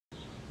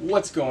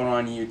What's going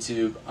on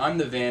YouTube? I'm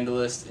the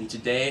Vandalist, and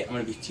today I'm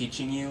going to be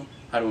teaching you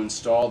how to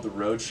install the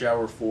Road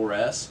Shower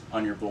 4S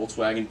on your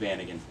Volkswagen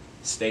Vanagon.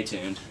 Stay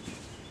tuned.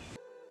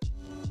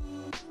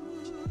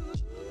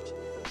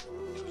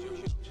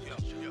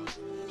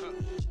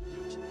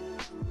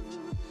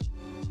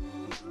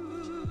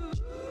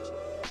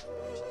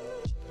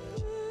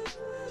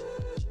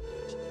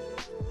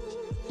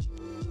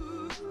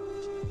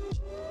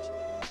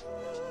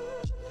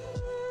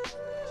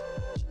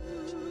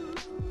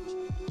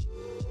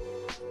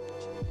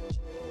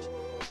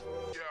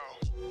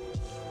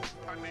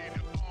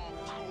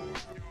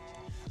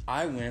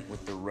 I went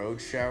with the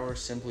Road Shower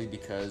simply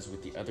because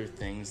with the other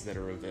things that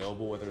are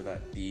available, whether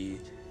that be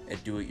a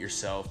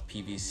do-it-yourself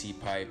PVC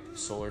pipe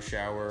solar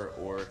shower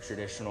or a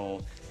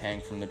traditional hang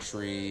from the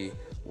tree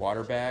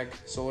water bag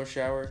solar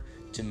shower,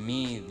 to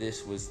me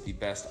this was the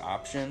best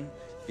option,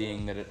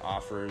 being that it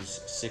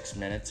offers 6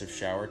 minutes of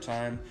shower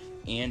time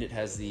and it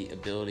has the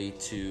ability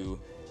to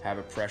have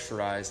a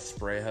pressurized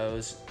spray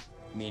hose,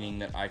 meaning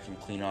that I can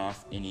clean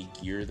off any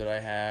gear that I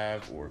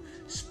have or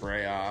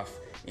spray off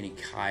any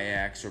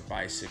kayaks or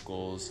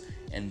bicycles,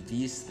 and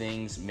these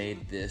things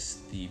made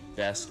this the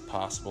best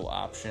possible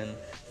option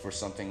for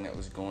something that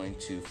was going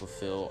to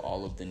fulfill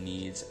all of the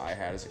needs I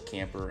had as a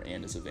camper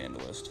and as a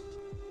vandalist.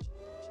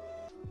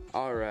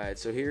 Alright,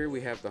 so here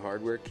we have the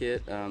hardware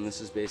kit.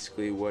 This is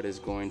basically what is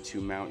going to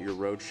mount your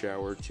road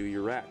shower to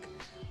your rack.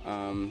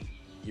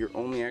 You're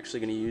only actually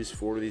going to use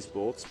 4 of these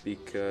bolts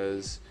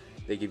because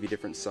they give you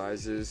different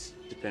sizes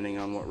depending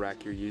on what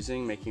rack you're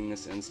using, making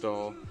this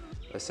install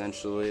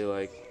essentially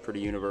like pretty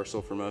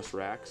universal for most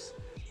racks.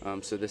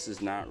 So this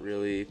is not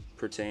really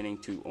pertaining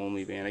to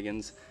only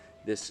Vanagons.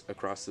 This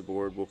across the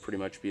board will pretty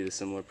much be the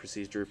similar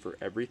procedure for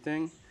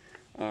everything.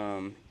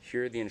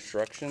 Here are the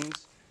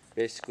instructions.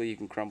 Basically you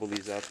can crumble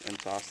these up and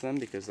toss them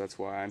because that's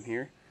why I'm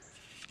here.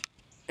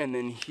 And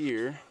then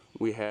here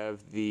we have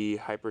the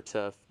Hyper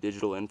Tough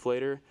digital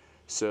inflator.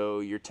 So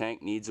your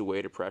tank needs a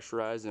way to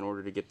pressurize in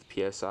order to get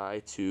the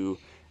PSI to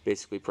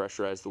basically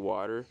pressurize the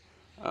water.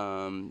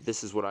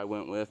 This is what I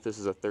went with. This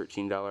is a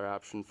 $13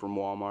 option from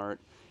Walmart.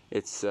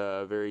 It's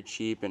very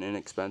cheap and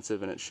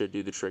inexpensive, and it should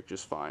do the trick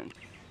just fine.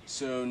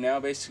 So now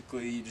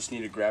basically you just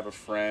need to grab a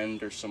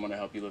friend or someone to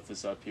help you lift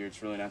this up here.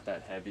 It's really not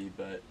that heavy,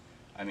 but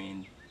I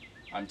mean,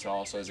 I'm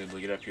tall, so I was able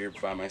to get up here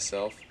by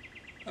myself.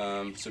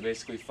 So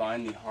basically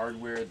find the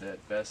hardware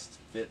that best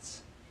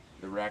fits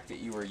the rack that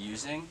you are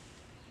using.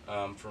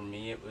 For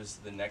me it was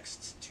the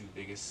next 2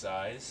 biggest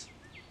size,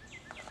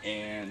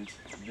 and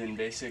then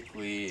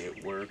basically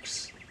it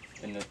works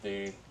in that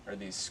they are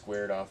these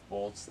squared off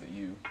bolts that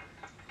you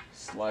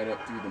slide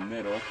up through the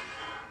middle,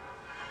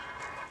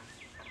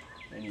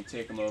 and you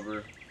take them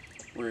over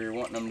where you're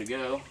wanting them to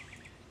go,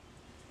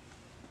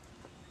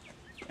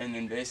 and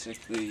then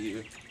basically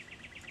you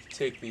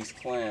take these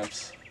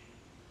clamps,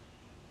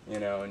 you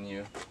know, and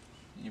you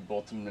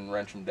bolt them and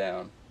wrench them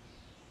down.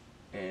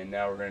 And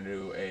now we're going to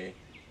do a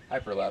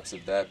hyperlapse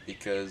of that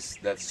because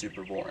that's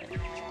super boring.